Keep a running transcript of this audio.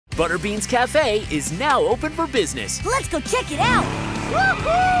Butterbean's Cafe is now open for business. Let's go check it out!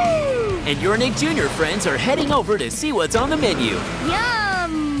 Woohoo! And your Nick Jr. friends are heading over to see what's on the menu.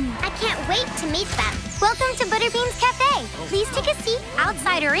 Yum! I can't wait to meet them. Welcome to Butterbean's Cafe. Please take a seat,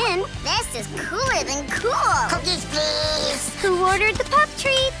 outside or in. This is cooler than cool. Cookies, please. Who ordered the pup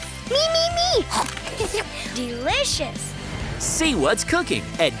treats? Me. Delicious! See what's cooking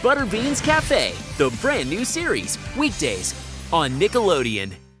at Butterbean's Cafe, the brand new series, weekdays on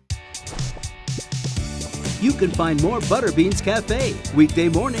Nickelodeon. You can find more Butterbean's Cafe weekday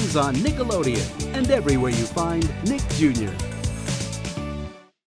mornings on Nickelodeon and everywhere you find Nick Jr.